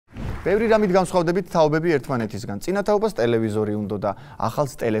ბევრი რამით განსხვავდებით თაობები ერთმანეთისგან. წინა თაობას ტელევიზორი უნდა და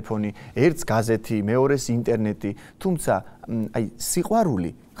ახალს ტელეფონი, ერთს გაზეთი, მეორეს ინტერნეტი, თუმცა აი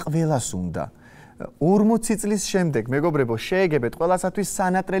სიყვარული ყველას უნდა. 40 წლის შემდეგ, მეგობრებო, შეეგებეთ ყველასათვის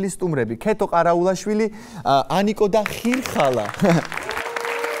სანატრელი სტუმრები, ქეთო ყარაულაშვილი, ანიკო და ხირხალა.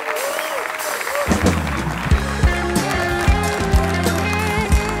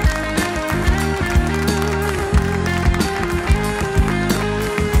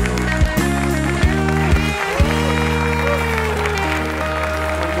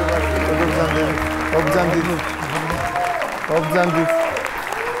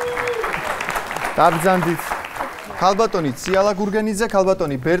 Აბზანდით ქალბატონი ციალა გურგენიძე,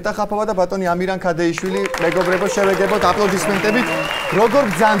 ქალბატონი ბერტა ხაფავა და ბატონი ამირან ქადეიშვილი, მეგობრებო, შევეგებოთ აპლოდისმენტებით. როგორ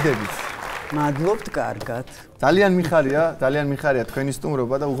ბრძანდებით? მადლობთ კარგად. ძალიან მიხარია თქვენი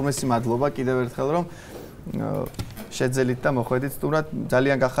სტუმრობა და უღრმესი მადლობა კიდევ ერთხელ რომ შეძელით და მოხვედით სტუმრად.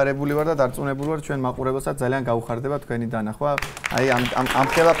 ძალიან გახარებული ვარ და დარწმუნებული ვარ ჩვენ მაყურებელსაც ძალიან გაუხარდება თქვენი დანახვა. აი ამ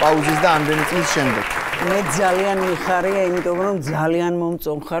ხელა პაუზის და ამდენი წლის შემდეგ. მე ძალიან მიხარია, იმიტომ რომ ძალიან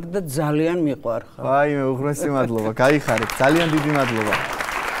მომწონხარ და ძალიან მიყვარხარ. აი მე უღრმესი მადლობა, გაიხარეთ, ძალიან დიდი მადლობა.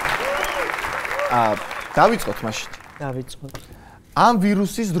 დავიწყოთ მაშინ. დავიწყოთ. ამ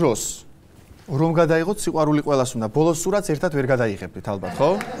ვირუსის დროს რომ გადაიღოთ სიყვარული ყველას უნდა. ბოლოს სურათს ერთად ვერ გადაიღებდით ალბათ,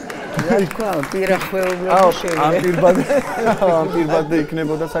 ხო? რა პირახეობლები შეიძლება. ამ პირბადე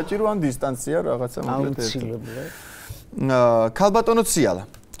იქნებოდა საჭირო ან დისტანცია რაღაცა მოკლედ აუცილებლად. ქალბატონო ციალა,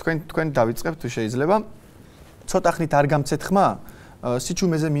 თქვენ დავიწყებთ თუ შეიძლება. ცოტა ხნით არ გამცეთ ხმა?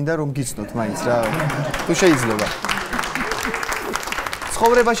 სიჩუმეზე მინდა რომ გიცნოთ მაინც რა. თუ შეიძლება.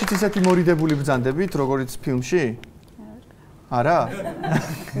 ცხოვრებაშიც ისეთი მორიდებული ბრძანდებით, როგორიც ფილმში? არა?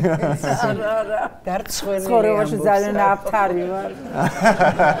 არა. დარწმუნებული. ცხოვრებაში ძალიან აფთარი ვარ.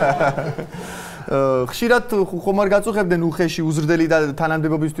 ხშირად ხომ არ გაწუხებდნენ უხეში უზრდელი და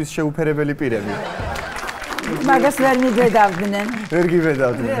თანამდებობისთვის შეუფერებელი პირები? მაგას ვერ მიგედავდნენ. ვერ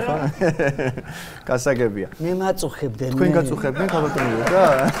გიბედავდნენ, ხო? გასაგებია. მე მაწუხებდნენ. თქვენ გაწუხებდნენ ქალბატონო და?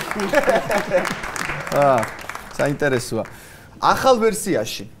 საინტერესოა. ახალ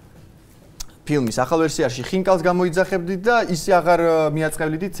ვერსიაში ფილმის ახალ ვერსიაში ხინკალს გამოიძახებდით და ისე აღარ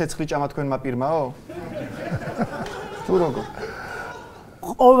მიაწყევლიდით ცეცხლი ჭამა თქვენმა პირმაო? თუ როგორ?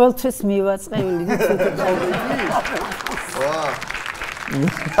 ყოველთვის მივაწყევლიდით ცეცხლი.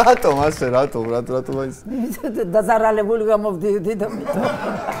 რატომ ასე, რატომ ის? დაზარალებული გამოვდიოდი და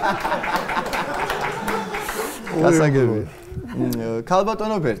გასაგებია.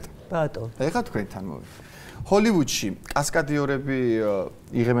 ქალბატონო ბერტა. ბატონო. ეხლა თქვენთან მოვიდეთ. ჰოლივუდში კასკადიორები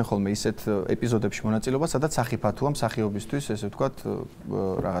იღებენ ხოლმე ისეთ ეპიზოდებში მონაწილეობას, სადაც სახიფათოა მსახიობისთვის, ესე ვთქვათ,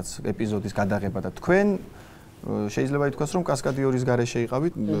 რაღაც ეპიზოდის გადაღება და თქვენ შეიძლება ითქვას, რომ კასკადიორის გარეშე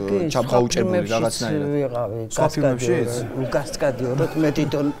იყავით, ჩაბღაუჭებული რაღაცნაირად. ვიყავი კასკადიორში. კასკადიორად მე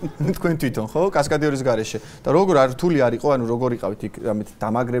თვითონ. თქვენ თვითონ, ხო? კასკადიორის გარეშე. და როგორ რთული არ იყო, ანუ როგორ იყავით იქ, ამით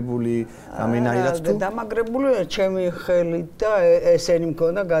დამაგრებული, რამენაირად თუ? დამაგრებული ჩემი ხელით და ესენი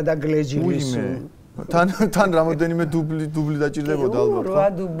მქონდა გადაგლეჯილი სულ. თან რამოდენიმე დუბლი დაჭირდებოდა ალბათ, ხო?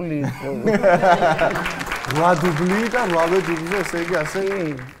 8 დუბლი იყო. 8 დუბლი და 8 დუბლზე ესე იგი ასე?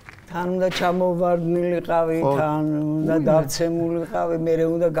 თან უნდა ჩამოვარდნილიყავი, თან უნდა დავცემულიყავი, მერე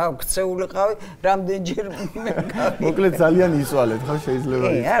უნდა გავქცეულიყავი, რამდენჯერ მე გავი. მოკლედ ძალიან ისვალეთ, ხო შეიძლება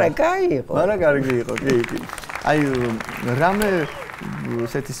ის. არა, კაი იყო. არა, კარგი იყო, კი. აი რამე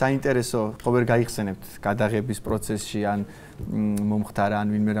ესეთი საინტერესო ხო ვერ გაიხსენებთ გადაღების პროცესში ან მომხდარა ან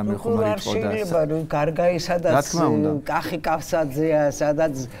ვინმე რამე ხომ არ იყო და შეიძლება გარგაი სადაც კახი კავსაძეა,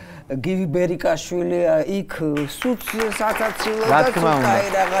 სადაც გივი ბერიკაშვილია, იქ სუც სათაცილო და კაი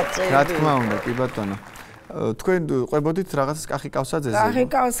რაღაცები. რა თქმა უნდა, კი ბატონო. თქვენ ყვებოდით რაღაცას კახი კავსაძეზე? კახი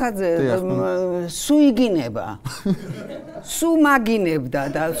კავსაძე სუ იგინება. სუ მაგინებდა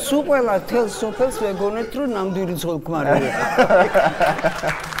და სუ ყველა თელს სოფელს ვეგონეთ რომ ნამდვილი ცოლ-ქმარი იყო.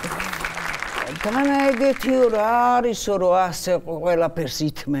 განაეგეთიო რა არისო რომ ასე ყველაფერს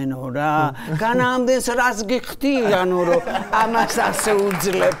ითმენო რა. განამდენს რას გიხდიანო რომ ამას ასე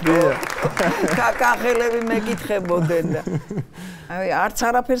უძლებო. კახელები მეკითხებოდნენ და აი არც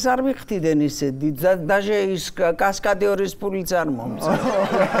არაფერს არ მიხდიდნენ ისე დაჟე ის კასკადიორის ფულიც არ მომწა.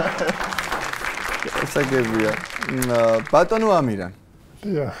 გასაგებია. ბატონო ამირან.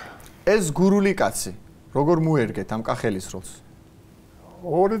 ეს გურული კაცი როგორ მოერგეთ ამ კახელის როლს?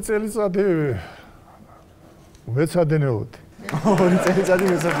 2 წელიწადი მეცადინეოდი. 2 წელიწადი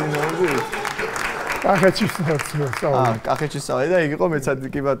მეცადინეოდი? კახეთში სწავლე. კახეთში სწავლე და იქ იყო მეცადი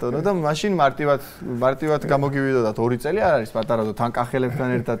კი ბატონო და მაშინ მარტივად გამოგივიდოდათ 2 წელი არ არის პატარა და თან კახელებთან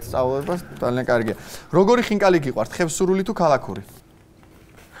ერთად სწავლებას ძალიან კარგია. როგორი ხინკალი გიყვართ, ხევსურული თუ ქალაქური?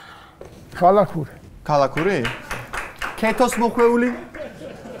 ქალაქური. ქალაქური? ქეთოს მოხვეული?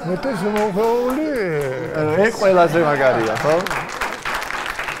 მეტეს მოხეული ეგ ყველაზე მაგარია, ხო?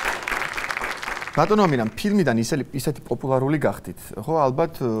 ბატონო ამირან, ფილმიდან ისეთი პოპულარული გახდით, ხო?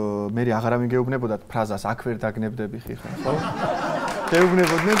 ალბათ მე აღარ ამიგეუბნებოდათ ფრაზას აქ ვერ დაგნებდები ხიხა, ხო?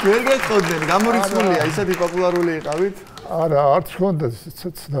 გეუბნებოდნენ, ვერ გეტყოდნენ, გამორიცხულია, ისეთი პოპულარული იყავით? არა, არც ხონდა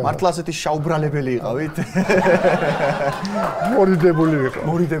ცეცნა. მართლა ასეთი შაუბრალებელი იყავით?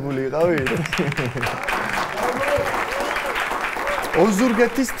 მორიდებული იყავით?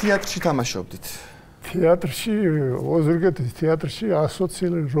 ოზურგეთის თეატრში თამაშობდით. თეატრში, ოზურგეთის თეატრში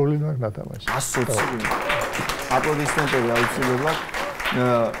ასოციალური როლი ნათამაშე. ასოციალური. აპლოდისმენტები აუცილებლად.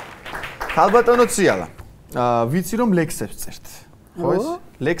 ხალბატონო ციალა. ვიცი რომ ლექსებს წერთ. ხო ეს?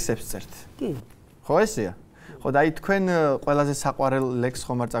 ლექსებს წერთ. კი. ხო ესეა? ხო და აი თქვენ ყველაზე საყვარელ ლექს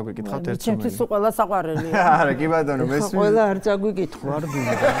ხომ არ წაგვიკითხავთ ერთ მომენტში? ჩემთვის ყველა საყვარელია. არა, კი ბატონო, მესმის. ყველა არ წაგვიკითხო, არ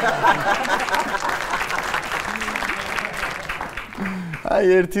გინდა. აი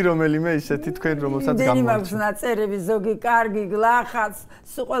ერთი რომელიმე ისეთი თქვენ რომელსაც იმდენი მაქვს ნაწერები, ზოგი კარგი, გლახაც,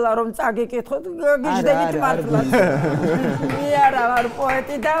 სულ ყველა რომ წაგიკითხოთ, გიждდებით მართლა. მე არა ვარ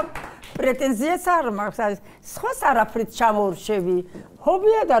პოეტი და პრეტენზიას არ მაქვს. სხვას არაფრით ჩამოურჩევი.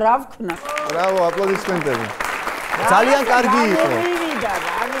 ჰობია და რა ვქნა. ბრავო, აპლოდისმენტები. ძალიან კარგი იყო.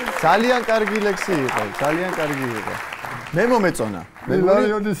 ძალიან კარგი ლექსი იყო, ძალიან კარგი იყო. მე მომეწონა. მე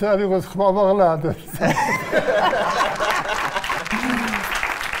ლარიონის არ იყოს ხმამაღლა და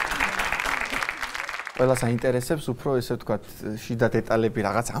ყველას აინტერესებს უფრო ესე ვთქვათ შიდა დეტალები,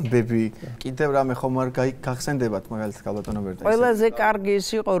 რაღაც ამბები, კიდევ რამე ხომ არ გახსენდებათ მაგალითად ქალბატონო ბერტა. ყველაზე კარგი ის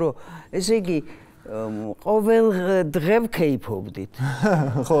იყო, რომ ესე იგი ყოველ დღე ვქეიფობდით.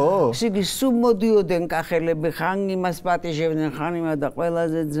 ხო? ესე იგი სულ მოდიოდნენ კახელები, ხან იმას პატიჟებდნენ, ხან იმა და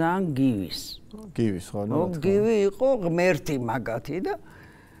ყველაზე ძალიან გივის. გივის ხო? გივი იყო ღმერთი მაგათი და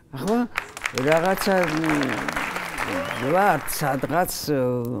ახლა რაღაცა ვართ სადღაც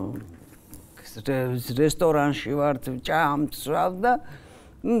რესტორანში ვართ ჭამს და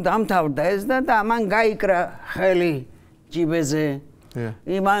დამთავრდა ეს და ამან გაიკრა ხელი ჯიბეზე.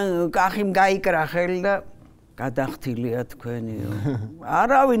 იმან კახიმ გაიკრა ხელი და გადახთილია თქვენიო.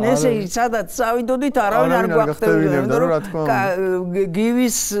 არავინ ესე სადაც წავიდოდით, არავინ არ გვახტევინებდა, რომ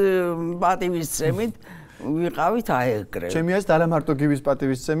გივის პატივისცემით ვიყავით აეკრე. ჩემი აზრით არა მარტო გივის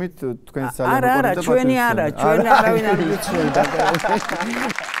პატივისცემით, თქვენს ძალიან არა, ჩვენი არა, ჩვენ არავინ არ ვიცოდა.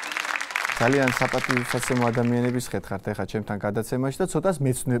 ძალიან საპატივისცემო ადამიანების ხეთხართ ეხა ჩემთან გადაცემაში და ცოტას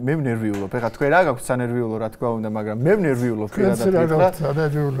მე ვნერვიულობ. ეხა თქვენ რა გაქვთ სანერვიულო, რა თქმა უნდა, მაგრამ მე ვნერვიულობ პირადად.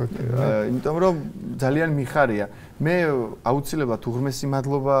 იმიტომ რომ ძალიან მიხარია. მე აუცილებლად უღრმესი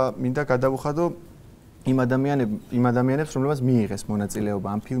მადლობა მინდა გადავუხადო იმ ადამიანებს, რომლებსაც მიიღეს მონაწილეობა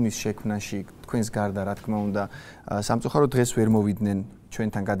ამ ფილმის შექმნაში, თქვენს გარდა, რა თქმა უნდა, სამწუხაროდ დღეს ვერ მოვიდნენ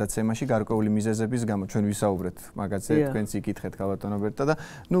ჩვენთან გადაცემაში გარკვეული მიზეზების გამო. ჩვენ ვისაუბრეთ მაგაზე, თქვენც იკითხეთ ქალბატონო ბერტა და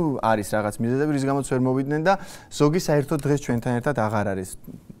არის რაღაც მიზეზები, რის გამოც ვერ მოვიდნენ და ზოგი საერთოდ დღეს ჩვენთან ერთად აღარ არის.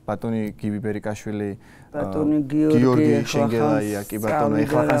 ბატონი გივი ბერიკაშვილი, ბატონი გიორგი შენგელაია, კი ბატონო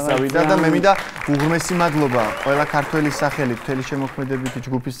ეხლა ხასავიდა და მე მინდა უღრმესი მადლობა ყველა ქართველის სახელით, მთელი შემოქმედებითი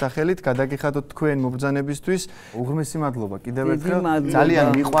ჯგუფის სახელით გადაგიხადოთ თქვენ მობრძანებისთვის. უღრმესი მადლობა კიდევ ერთხელ. ძალიან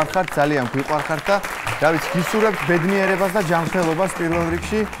მიყვარხართ, ძალიან გვიყვარხართ და რა ვიცი, გისურვებთ ბედნიერებას და ჯანმრთელობას პირველ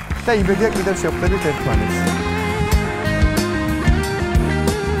რიგში და იმედია კიდევ შევხვდებით ერთმანეთს.